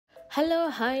Hello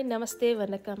hi नमस्ते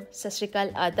वनकम सत श्री अकाल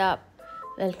आदाब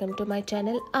वेलकम टू माय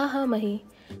चैनल आहा मही।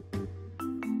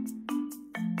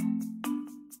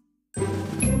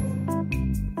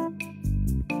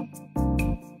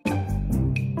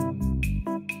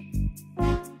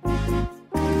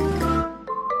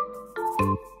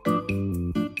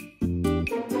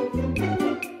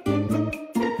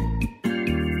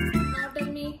 Now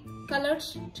tell me colors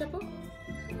చెప్పు.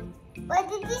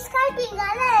 What is this color? Pink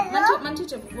color. మంచి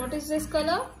చెప్పు. What is this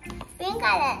color? Pink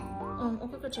color.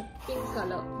 ఒక్కొక్క చెప్పు. Pink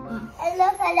color. Yellow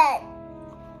color.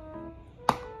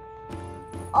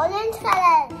 Orange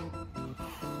color.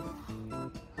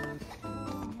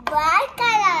 White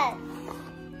color.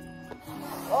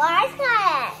 White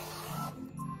color.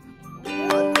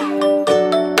 Blue color.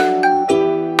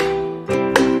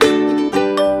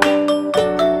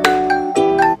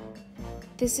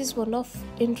 This is one of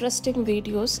interesting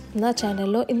videos నా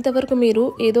ఛానల్లో. ఇంతవరకు మీరు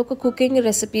ఏదో ఒక కుకింగ్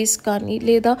రెసిపీస్ కానీ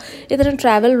లేదా ఏదైనా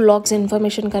ట్రావెల్ వ్లాగ్స్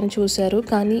ఇన్ఫర్మేషన్ కానీ చూశారు,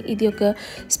 కానీ ఇది ఒక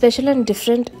స్పెషల్ అండ్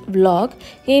డిఫరెంట్ వ్లాగ్.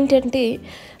 ఏంటంటే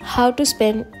how to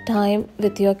spend time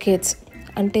with your kids.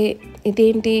 అంటే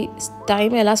ఇదేంటి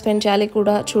టైం ఎలా స్పెండ్ చేయాలి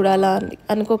కూడా చూడాలా అని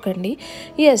అనుకోకండి.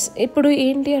 ఎస్, ఇప్పుడు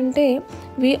ఏంటి అంటే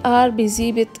we are busy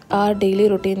with are daily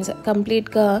routines.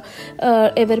 కంప్లీట్గా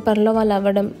ఎవరి పనిలో వాళ్ళు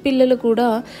అవ్వడం, పిల్లలు కూడా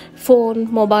ఫోన్,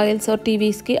 మొబైల్స్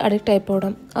టీవీస్కి అడిక్ట్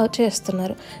అయిపోవడం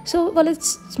చేస్తున్నారు. సో వాళ్ళ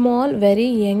స్మాల్ వెరీ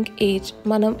యంగ్ ఏజ్,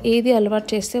 మనం ఏది అలవాటు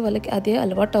చేస్తే వాళ్ళకి అదే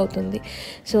అలవాటు అవుతుంది.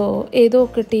 సో ఏదో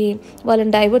ఒకటి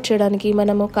వాళ్ళని డైవర్ట్ చేయడానికి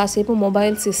మనము కాసేపు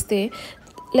మొబైల్స్ ఇస్తే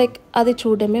లైక్ అది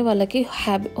చూడడమే వాళ్ళకి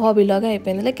హాబీలాగా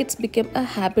అయిపోయింది. Like it's became a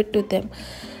habit to them.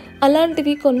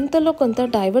 అలాంటివి కొంతలో కొంత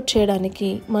డైవర్ట్ చేయడానికి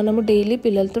మనము డైలీ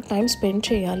పిల్లలతో టైం స్పెండ్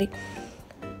చేయాలి.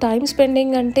 టైం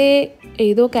స్పెండింగ్ అంటే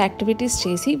ఏదో ఒక యాక్టివిటీస్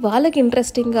చేసి వాళ్ళకి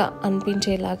ఇంట్రెస్టింగ్గా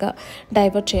అనిపించేలాగా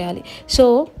డైవర్ట్ చేయాలి. సో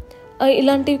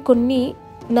ఇలాంటివి కొన్ని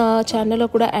నా ఛానల్లో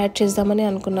కూడా యాడ్ చేద్దామని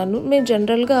అనుకున్నాను. నేను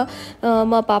జనరల్గా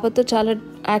మా పాపతో చాలా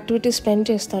యాక్టివిటీస్ స్పెండ్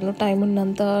చేస్తాను టైం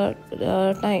ఉన్నంత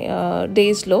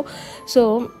డేస్లో. సో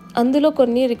అందులో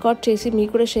కొన్ని రికార్డ్ చేసి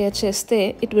మీకు కూడా షేర్ చేస్తే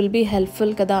ఇట్ విల్ బీ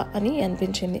హెల్ప్ఫుల్ కదా అని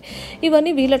అనిపించింది.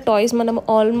 ఇవన్నీ వీళ్ళ టాయ్స్. మనం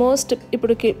ఆల్మోస్ట్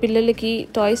ఇప్పుడు పిల్లలకి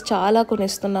టాయ్స్ చాలా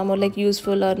కొనిస్తున్నాము, like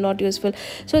useful or not useful.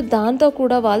 So దాంతో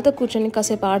కూడా వాళ్ళతో కూర్చొని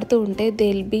కాసేపు ఆడుతూ ఉంటే they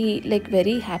will be like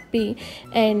very happy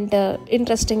and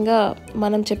ఇంట్రెస్టింగ్గా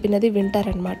మనం చెప్పినది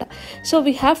వింటారనమాట. So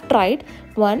we have tried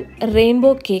one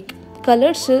rainbow cake.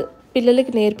 Colours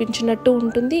పిల్లలకి నేర్పించినట్టు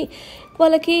ఉంటుంది,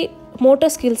 వాళ్ళకి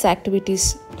మోటార్ స్కిల్స్ యాక్టివిటీస్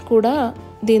కూడా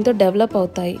దీంతో డెవలప్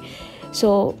అవుతాయి. సో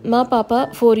మా పాప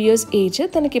 4 years ఏజ్,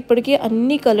 తనకి ఇప్పటికీ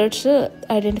అన్ని కలర్స్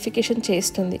ఐడెంటిఫికేషన్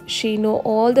చేస్తుంది. She no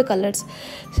all the colours.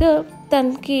 So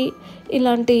తనకి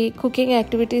ఇలాంటి కుకింగ్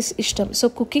యాక్టివిటీస్ ఇష్టం. సో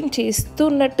కుకింగ్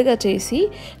చేస్తున్నట్టుగా చేసి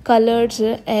కలర్స్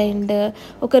అండ్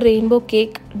ఒక rainbow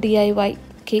cake DIY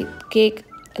cake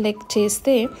like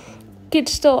చేస్తే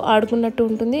కిడ్స్తో ఆడుకున్నట్టు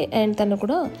ఉంటుంది అండ్ తను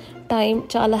కూడా టైం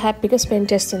చాలా హ్యాపీగా స్పెండ్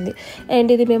చేస్తుంది. అండ్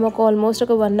ఇది మేము ఆల్మోస్ట్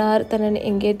ఒక 1 hour తనని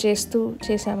ఎంగేజ్ చేస్తూ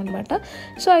చేసామన్నమాట.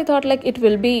 So I thought like it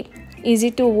will be easy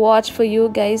to watch for you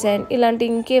guys. And ఇలాంటి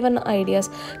ఇంకేమైనా ఐడియాస్.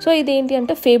 సో ఇదేంటి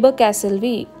అంటే ఫేబర్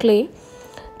క్యాసిల్వి క్లే,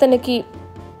 తనకి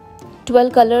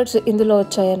 12 కలర్స్ ఇందులో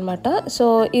వచ్చాయన్నమాట. సో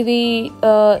ఇది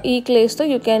ఈ క్లేస్తో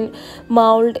you can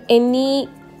mould any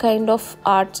kind of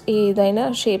arts, ఏదైనా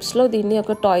షేప్స్లో దీన్ని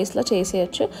ఒక టాయ్స్లో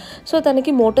చేసేయచ్చు. సో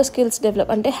తనకి మోటార్ స్కిల్స్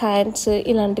డెవలప్ అంటే హ్యాండ్స్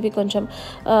ఇలాంటివి కొంచెం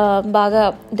బాగా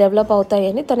డెవలప్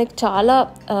అవుతాయని తనకి చాలా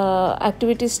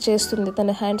యాక్టివిటీస్ చేస్తుంది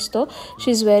తన హ్యాండ్స్తో.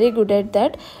 She is very good at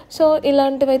that. So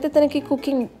ఇలాంటివి అయితే తనకి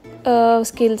కుకింగ్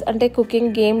స్కిల్స్ అంటే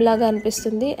కుకింగ్ గేమ్ లాగా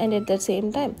అనిపిస్తుంది. And at the same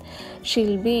time she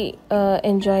will be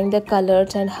enjoying the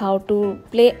colours and how to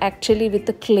play actually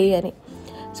with clay అని.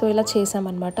 సో ఇలా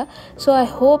చేసామన్నమాట. So I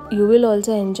hope you will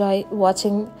also enjoy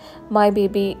watching my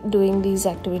baby doing these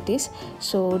activities.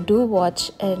 So do watch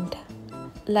and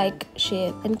like,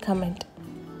 share and comment.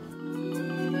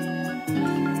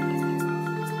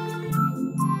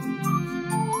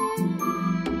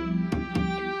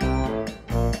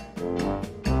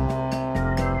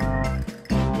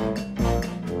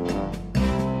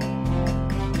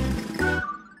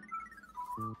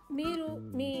 మీరు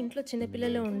మీ ఇంట్లో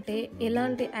చిన్నపిల్లలు ఉంటే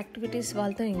ఎలాంటి activities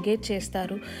వాళ్ళతో engage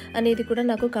చేస్తారు అనేది కూడా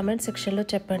నాకు కమెంట్ సెక్షన్లో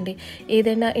చెప్పండి.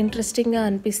 ఏదైనా ఇంట్రెస్టింగ్గా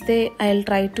అనిపిస్తే I will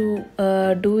try to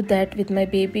do that with my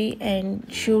baby and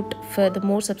shoot for the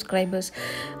more subscribers.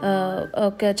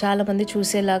 చాలామంది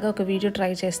చూసేలాగా ఒక వీడియో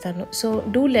ట్రై చేస్తాను. So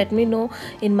do let me no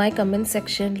in my comment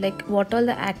section like what all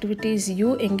the activities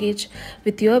you engage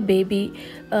with your baby.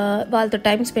 వాళ్ళతో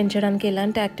time spend చేయడానికి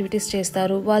ఎలాంటి activities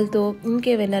చేస్తారు, వాళ్ళతో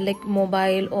ఇంకేమైనా like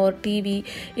mobile or TV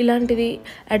ఇలాంటివి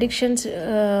అడిక్షన్స్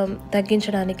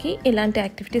తగ్గించడానికి ఎలాంటి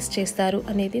యాక్టివిటీస్ చేస్తారు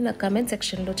అనేది నా కమెంట్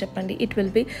సెక్షన్లో చెప్పండి. It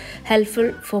will be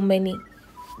helpful for many.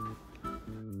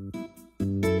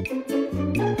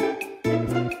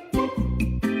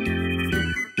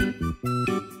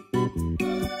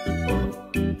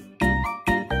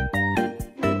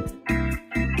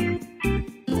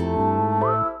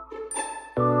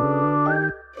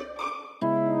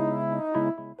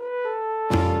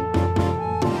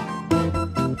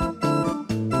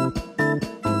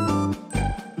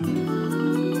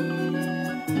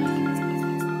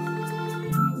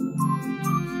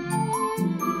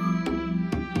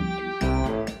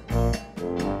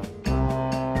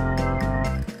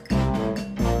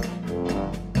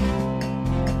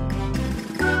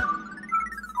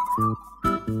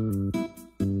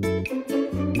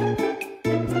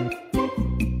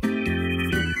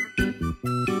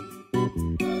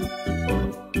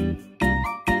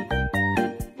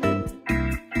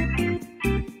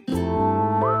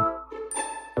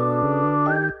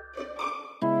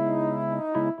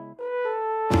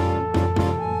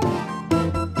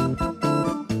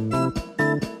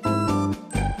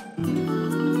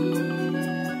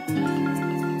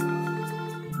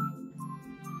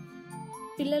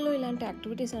 ఇలాంటి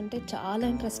యాక్టివిటీస్ అంటే చాలా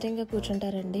ఇంట్రెస్టింగ్గా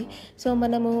కూర్చుంటారండి. సో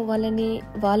మనము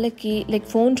వాళ్ళకి లైక్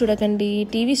ఫోన్ చూడకండి,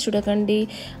 టీవీస్ చూడకండి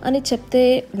అని చెప్తే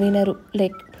వినరు.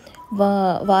 లైక్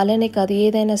వాళ్ళనే కాదు,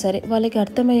 ఏదైనా సరే వాళ్ళకి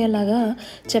అర్థమయ్యేలాగా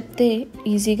చెప్తే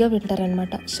ఈజీగా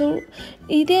వింటారనమాట. సో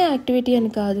ఇదే యాక్టివిటీ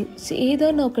అని కాదు,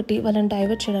 ఏదైనా ఒకటి వాళ్ళని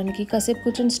డైవర్ట్ చేయడానికి కాసేపు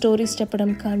కూర్చొని స్టోరీస్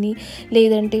చెప్పడం కానీ,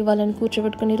 లేదంటే వాళ్ళని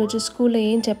కూర్చోబెట్టుకుని ఈరోజు స్కూల్లో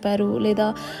ఏం చెప్పారు, లేదా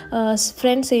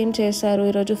ఫ్రెండ్స్ ఏం చేశారు,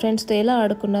 ఈరోజు ఫ్రెండ్స్తో ఎలా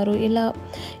ఆడుకున్నారు, ఇలా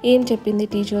ఏం చెప్పింది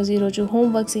టీచర్స్, ఈరోజు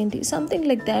హోంవర్క్స్ ఏంటి, సంథింగ్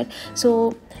లైక్ దాట్. సో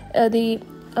అది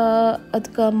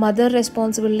అదొక మదర్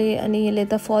రెస్పాన్సిబిలిటీ అని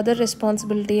లేదా ఫాదర్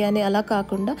రెస్పాన్సిబిలిటీ అని అలా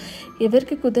కాకుండా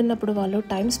ఎవరికి కుదిరినప్పుడు వాళ్ళు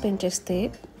టైం స్పెండ్ చేస్తే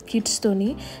కిడ్స్తోని,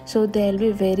 so they will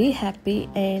be very happy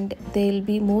and they will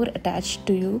be more attached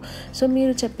to you. So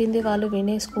మీరు చెప్పింది వాళ్ళు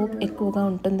వినే స్కోప్ ఎక్కువగా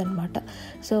ఉంటుందన్నమాట.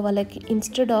 సో వాళ్ళకి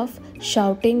instead of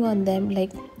shouting on them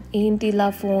like ఏంటి ఇలా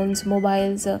ఫోన్స్,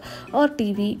 మొబైల్స్ ఆర్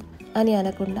టీవీ అని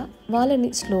అనకుండా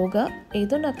వాళ్ళని స్లోగా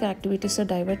ఏదో నాకు యాక్టివిటీస్తో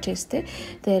డైవర్ట్ చేస్తే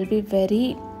they will be very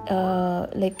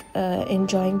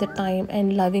enjoying the time and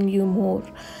loving you more.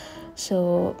 So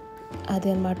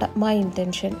అదనమాట my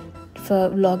intention for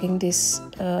vlogging this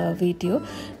video.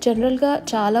 జనరల్గా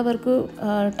చాలా వరకు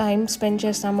టైం స్పెండ్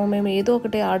చేస్తాము మేము ఏదో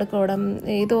ఒకటి ఆడుకోవడం,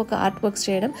 ఏదో ఒక ఆర్ట్ వర్క్స్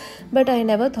చేయడం, but I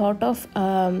never thought of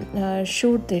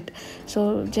shoot it. So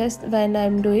just when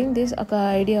I'm doing this ఒక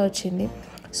ఐడియా వచ్చింది.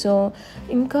 సో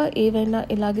ఇంకా ఏవైనా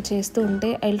ఇలాగే చేస్తూ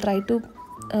ఉంటే I will try to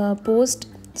post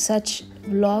such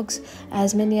vlogs as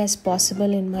many as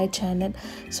possible in my channel,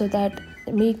 so that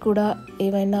మీకు కూడా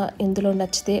ఏవైనా ఇందులో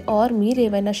నచ్చితే ఆర్ మీరు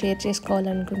ఏవైనా షేర్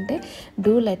చేసుకోవాలనుకుంటే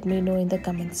do let me no in the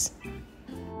comments.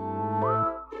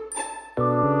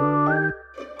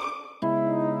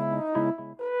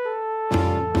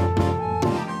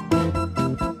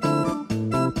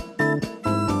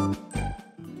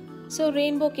 So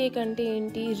rainbow cake అంటే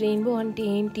ఏంటి, రెయిన్బో అంటే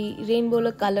ఏంటి,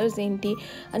 రెయిన్బోలో కలర్స్ ఏంటి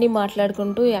అని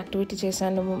మాట్లాడుకుంటూ యాక్టివిటీ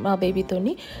చేశాను మా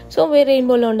బేబీతోని. సో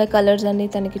రెయిన్బోలో ఉండే కలర్స్ అన్నీ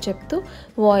తనకి చెప్తూ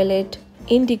violet,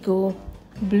 IndiGo,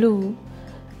 blue,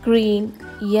 green,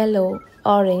 yellow,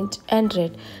 orange and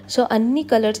red, so అన్ని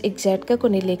కలర్స్ ఎగ్జాక్ట్గా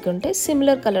కొన్ని లేకుంటే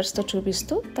సిమిలర్ కలర్స్తో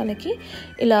చూపిస్తూ తనకి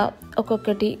ఇలా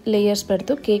ఒక్కొక్కటి లేయర్స్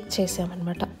పెడుతూ కేక్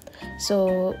చేసామన్నమాట. So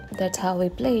that's how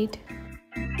we played.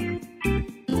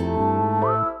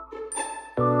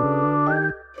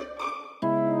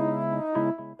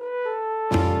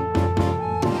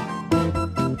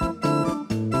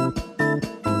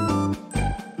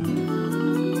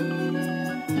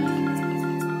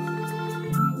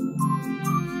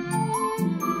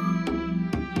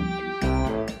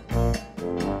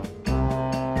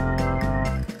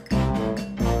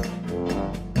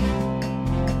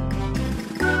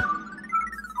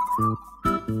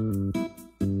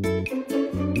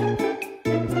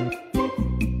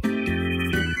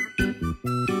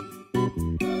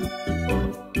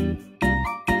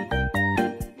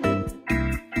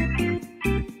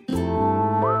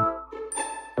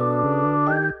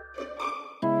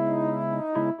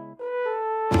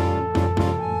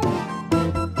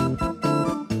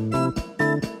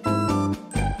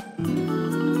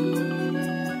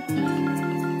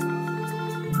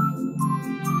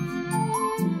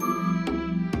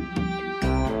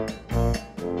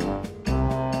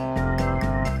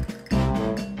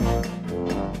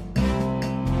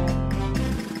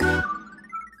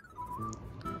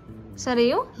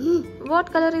 Sarayu, what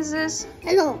color is this?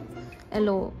 Hello.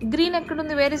 Yellow. Green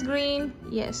ekkadundi? Where is green?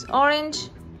 Yes. Orange?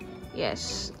 Yes.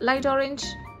 Light orange.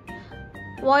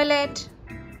 Violet.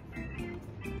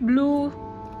 Blue.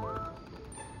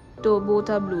 So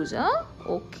both are blues, huh?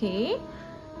 Okay.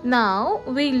 Now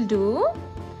we'll do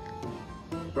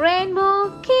rainbow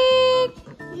cake.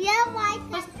 Yeah, white.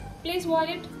 First, place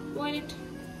violet. Violet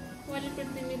put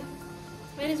the middle.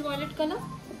 Where is violet color?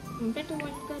 Better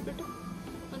violet color, better.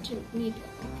 Neat.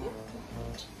 Okay.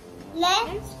 Left.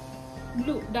 Next,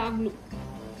 blue, dark blue.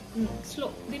 Slow.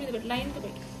 Give me the bit. Line the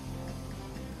bit.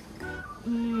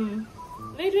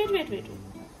 Wait.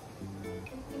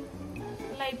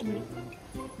 Light blue.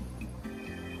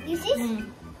 This is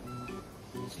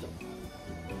Slow.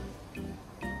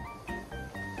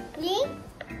 green.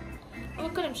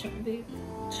 Okay,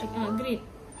 green.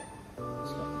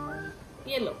 Slow.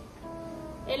 Yellow.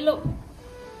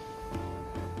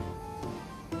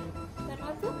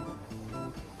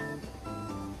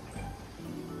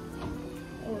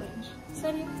 Orange.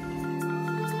 Sorry.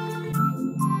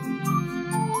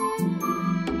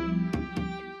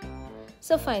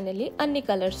 So finally అన్ని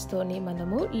కలర్స్తోని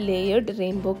మనము layered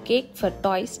rainbow cake for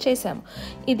toys చేసాము.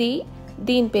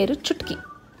 దీని పేరు చుట్కీ.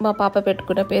 మా పాప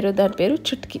పెట్టుకున్న పేరు, దాని పేరు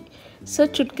చుట్కీ. సో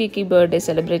చుట్కీకి బర్త్డే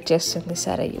సెలబ్రేట్ చేస్తుంది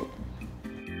Sarayu.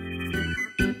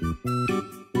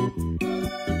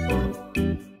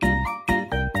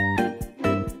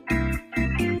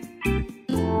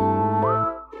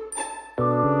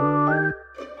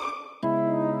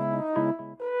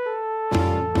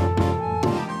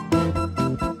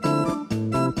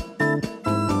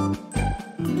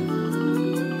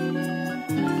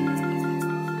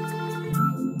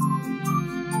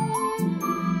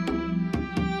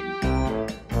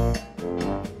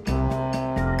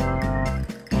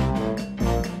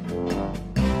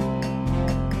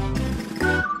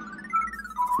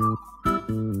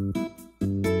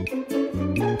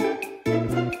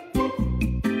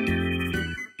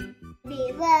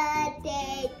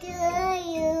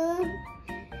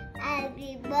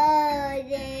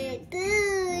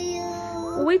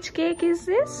 which cake is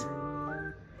this?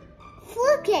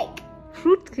 Fruit cake.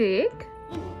 Fruit cake.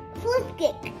 Fruit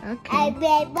cake. Okay.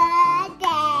 Happy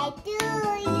birthday to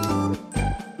you.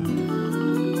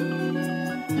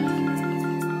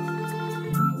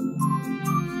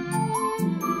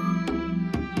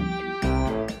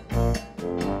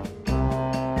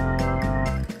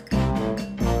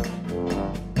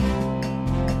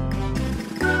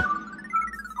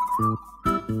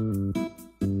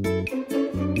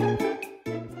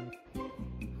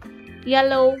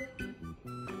 Yellow,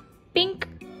 pink,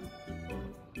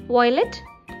 violet,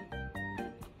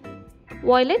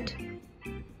 violet.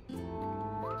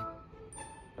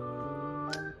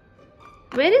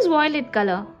 Where is violet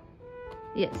color?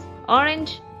 Yes,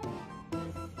 orange,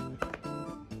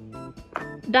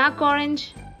 dark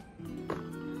orange,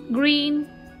 green,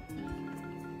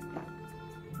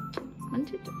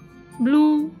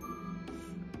 blue.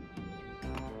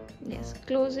 Yes,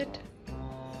 close it.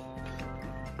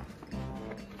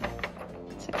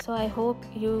 So I hope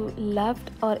you loved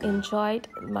or enjoyed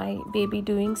my baby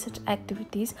doing such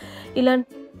activities.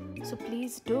 So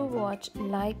please do watch,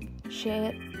 like,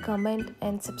 share, comment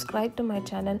and subscribe to my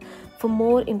channel for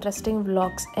more interesting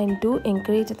vlogs, and do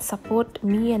encourage and support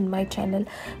me and my channel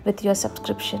with your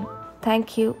subscription.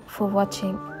 Thank you for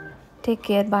watching. Take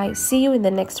care. Bye. See you in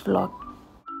the next vlog.